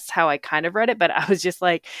 So that's how I kind of read it. But I was just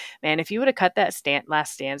like, man, if you would have cut that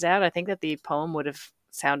last stanza out, I think that the poem would have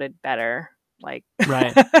sounded better. Like,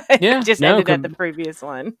 Right. it Yeah. just No. ended at the previous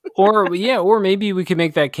one. Or maybe we could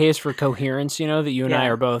make that case for coherence. That you and I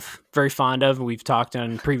Yeah. are both very fond of. We've talked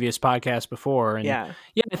on previous podcasts before, and Yeah.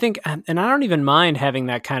 yeah, I think, and I don't even mind having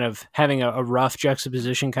that kind of having a rough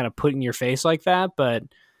juxtaposition kind of put in your face like that, but.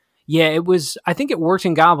 Yeah, it was. I think it worked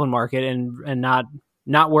in Goblin Market, and not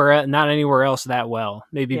anywhere else that well.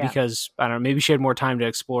 Maybe Yeah. because I don't know. Maybe she had more time to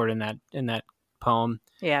explore it in that poem.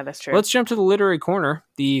 Yeah, that's true. Let's jump to the literary corner,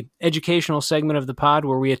 the educational segment of the pod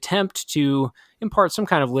where we attempt to impart some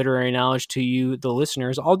kind of literary knowledge to you, the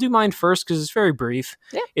listeners. I'll do mine first because it's very brief.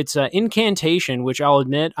 Yeah. It's Incantation, which I'll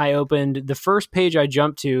admit I opened the first page I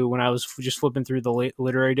jumped to when I was just flipping through the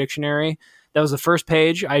literary dictionary. That was the first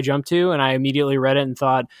page I jumped to, and I immediately read it and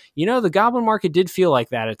thought, the Goblin Market did feel like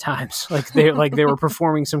that at times, like they were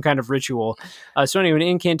performing some kind of ritual. So anyway, an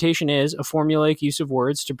incantation is a formulaic use of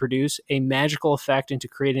words to produce a magical effect and to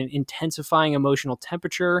create an intensifying emotional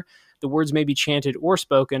temperature. The words may be chanted or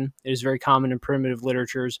spoken. It is very common in primitive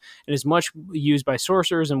literatures and is much used by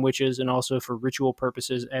sorcerers and witches, and also for ritual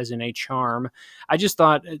purposes as in a charm. I just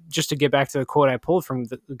thought, just to get back to the quote I pulled from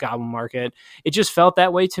the Goblin Market, it just felt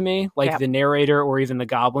that way to me. Like the narrator or even the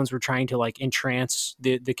goblins were trying to like entrance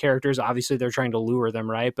the characters. Obviously, they're trying to lure them,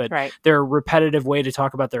 right? But their repetitive way to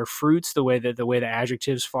talk about their fruits, the way the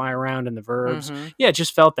adjectives fly around and the verbs, yeah, it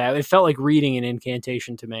just felt that. It felt like reading an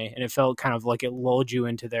incantation to me, and it felt kind of like it lulled you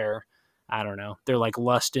into their, I don't know, they're like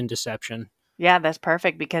lust and deception. Yeah, that's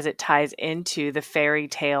perfect because it ties into the fairy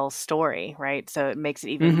tale story, right? So it makes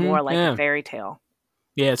it even more like a fairy tale.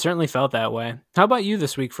 Yeah, it certainly felt that way. How about you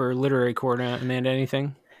this week for literary corner, Amanda?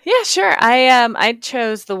 Anything? Yeah, sure. I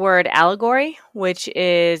chose the word allegory, which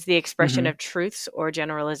is the expression of truths or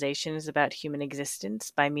generalizations about human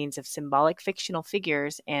existence by means of symbolic fictional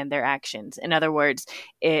figures and their actions. In other words,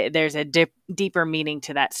 there's a deeper meaning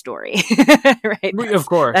to that story, right? Of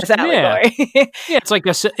course, that's allegory. Yeah, it's like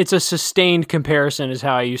it's a sustained comparison, is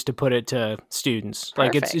how I used to put it to students.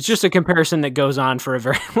 Perfect. Like it's just a comparison that goes on for a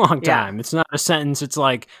very long time. It's not a sentence. It's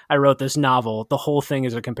like I wrote this novel. The whole thing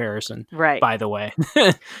is a comparison. Right. By the way.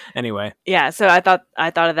 Anyway. Yeah, so I thought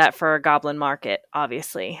of that for Goblin Market,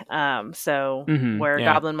 obviously.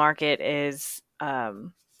 Goblin Market is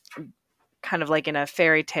kind of like in a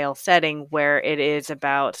fairy tale setting where it is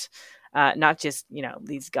about not just,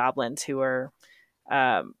 these goblins who are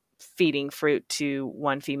feeding fruit to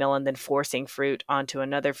one female and then forcing fruit onto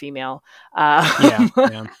another female.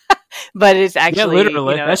 Yeah. but it's Yeah, actually,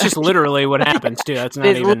 literally. That's just literally what happens too. That's it not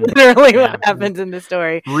is even. literally Yeah. what happens in the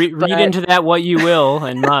story. Read But into that what you will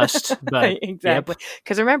and must, but yep. exactly,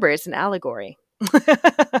 because remember, it's an allegory.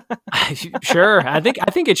 Sure. I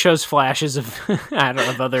think it shows flashes of I don't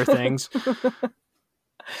of other things.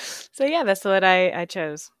 So yeah, that's what I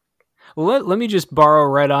chose. Well, let me just borrow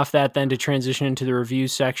right off that then to transition into the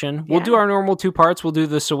reviews section. We'll do Yeah. our normal two parts. We'll do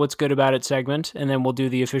the So What's Good About It segment, and then we'll do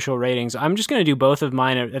the official ratings. I'm just going to do both of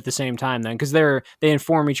mine at the same time then, because they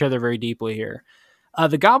inform each other very deeply here.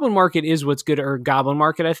 The Goblin Market is what's good, or Goblin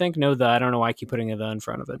Market, I think. No, I don't know why I keep putting a the in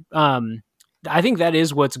front of it. I think that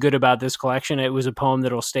is what's good about this collection. It was a poem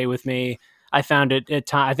that'll stay with me. I found it at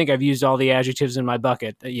time. I think I've used all the adjectives in my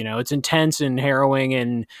bucket. It's intense and harrowing,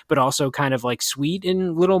 and but also kind of like sweet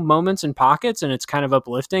in little moments and pockets, and it's kind of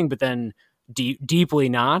uplifting, but then deeply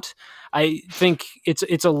not. I think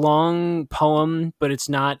it's a long poem, but it's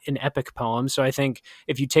not an epic poem. So I think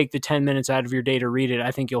if you take the 10 minutes out of your day to read it,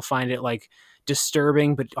 I think you'll find it like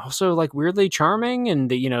disturbing, but also like weirdly charming.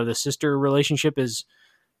 And the sister relationship is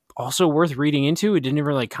also worth reading into. It didn't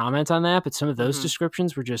really comment on that, but some of those Mm-hmm.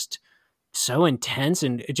 descriptions were just so intense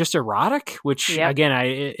and just erotic, which Yep.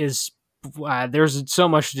 again, there's so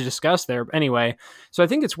much to discuss there. Anyway, so I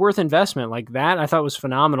think it's worth investment like that. I thought was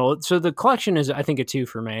phenomenal. So the collection is, I think, a 2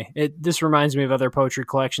 for me. This reminds me of other poetry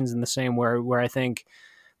collections in the same way, where I think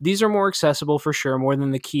these are more accessible for sure, more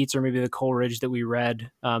than the Keats or maybe the Coleridge that we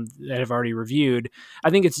read that I've already reviewed. I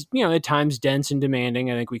think it's at times dense and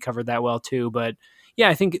demanding. I think we covered that well too, but yeah,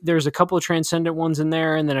 I think there's a couple of transcendent ones in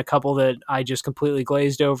there, and then a couple that I just completely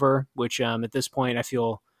glazed over, which at this point I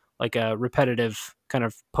feel like a repetitive kind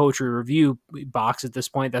of poetry review box at this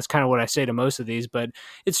point. That's kind of what I say to most of these, but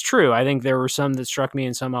it's true. I think there were some that struck me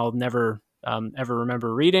and some I'll never ever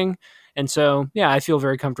remember reading. And so, yeah, I feel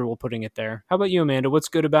very comfortable putting it there. How about you, Amanda? What's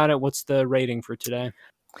good about it? What's the rating for today?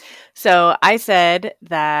 So I said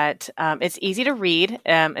that it's easy to read,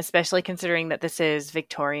 especially considering that this is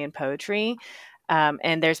Victorian poetry.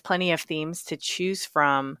 And there's plenty of themes to choose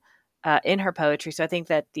from in her poetry. So I think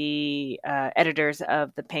that the editors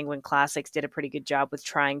of the Penguin Classics did a pretty good job with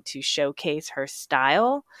trying to showcase her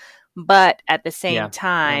style. But at the same Yeah. Yeah.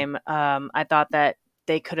 time, I thought that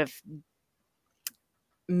they could have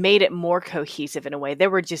made it more cohesive in a way. There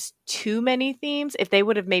were just too many themes. If they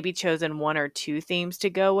would have maybe chosen one or two themes to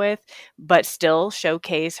go with, but still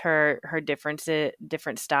showcase her different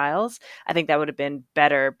styles, I think that would have been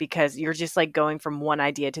better, because you're just like going from one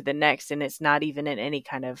idea to the next, and it's not even in any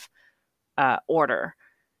kind of order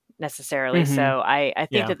necessarily. Mm-hmm. So I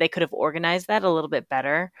think that they could have organized that a little bit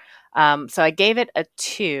better. So I gave it a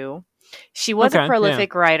 2. She was a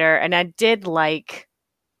prolific writer, and I did like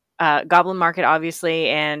Goblin Market, obviously,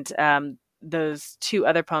 and those 2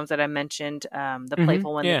 other poems that I mentioned, the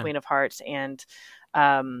playful one, the Queen of Hearts, and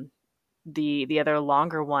the other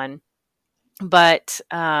longer one. But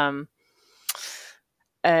her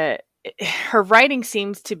writing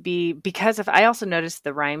seems to be, because of, I also noticed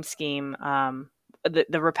the rhyme scheme,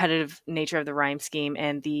 the repetitive nature of the rhyme scheme,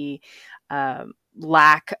 and the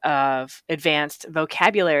lack of advanced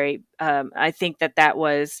vocabulary. I think that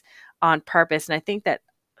was on purpose, and I think that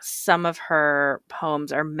some of her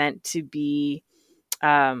poems are meant to be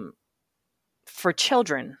for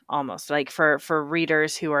children, almost like for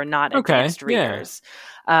readers who are not advanced readers.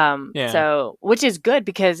 So, which is good,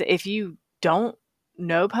 because if you don't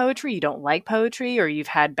know poetry, you don't like poetry, or you've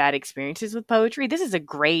had bad experiences with poetry, this is a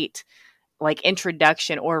great like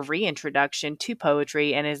introduction or reintroduction to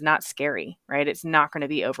poetry, and is not scary, right? It's not going to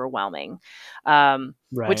be overwhelming.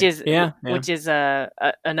 Which is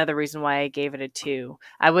another reason why I gave it a 2.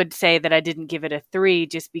 I would say that I didn't give it a 3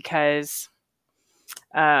 just because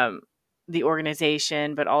the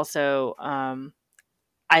organization, but also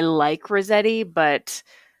I like Rossetti, but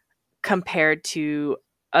compared to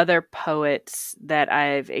other poets that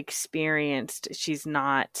I've experienced, she's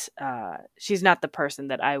not the person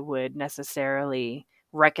that I would necessarily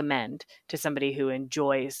recommend to somebody who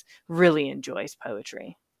really enjoys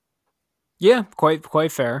poetry. Yeah,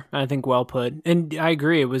 quite fair. I think well put, and I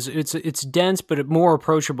agree. It's dense, but more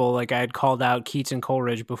approachable. Like I had called out Keats and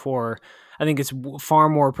Coleridge before. I think it's far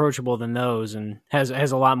more approachable than those, and has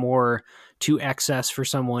a lot more to access for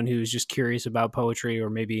someone who's just curious about poetry, or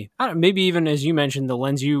maybe maybe even, as you mentioned, the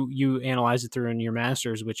lens you analyze it through in your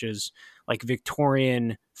masters, which is like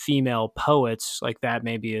Victorian female poets. Like that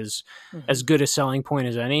maybe is as good a selling point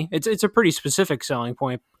as any. It's a pretty specific selling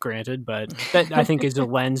point, granted, but that I think is a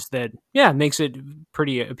lens that makes it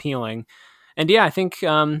pretty appealing. And I think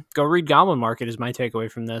go read Goblin Market is my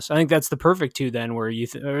takeaway from this. I think that's the perfect 2 then, where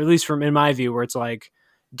or at least from in my view, where it's like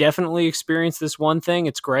definitely experience this one thing.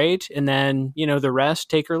 It's great. And then, the rest,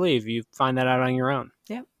 take or leave. You find that out on your own.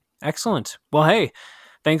 Yep. Excellent. Well, hey,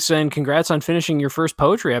 thanks and congrats on finishing your first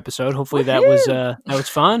poetry episode. Hopefully that was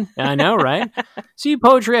fun. I know, right? See,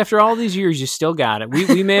 poetry after all these years, you still got it.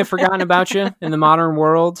 We may have forgotten about you in the modern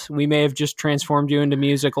world. We may have just transformed you into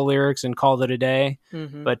musical lyrics and called it a day.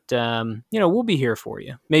 Mm-hmm. But we'll be here for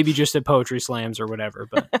you. Maybe just at poetry slams or whatever.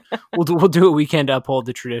 But we'll do what we can to uphold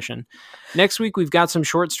the tradition. Next week we've got some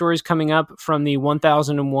short stories coming up from the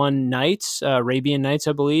 1001 Nights, Arabian Nights,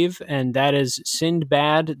 I believe, and that is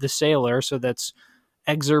Sindbad the Sailor. So that's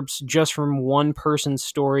excerpts just from one person's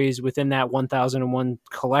stories within that 1001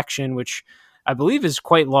 collection, which I believe is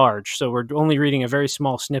quite large. So we're only reading a very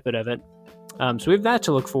small snippet of it. So we have that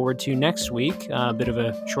to look forward to next week, a bit of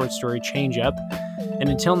a short story change up. And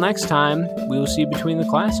until next time, we will see you between the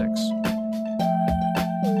classics.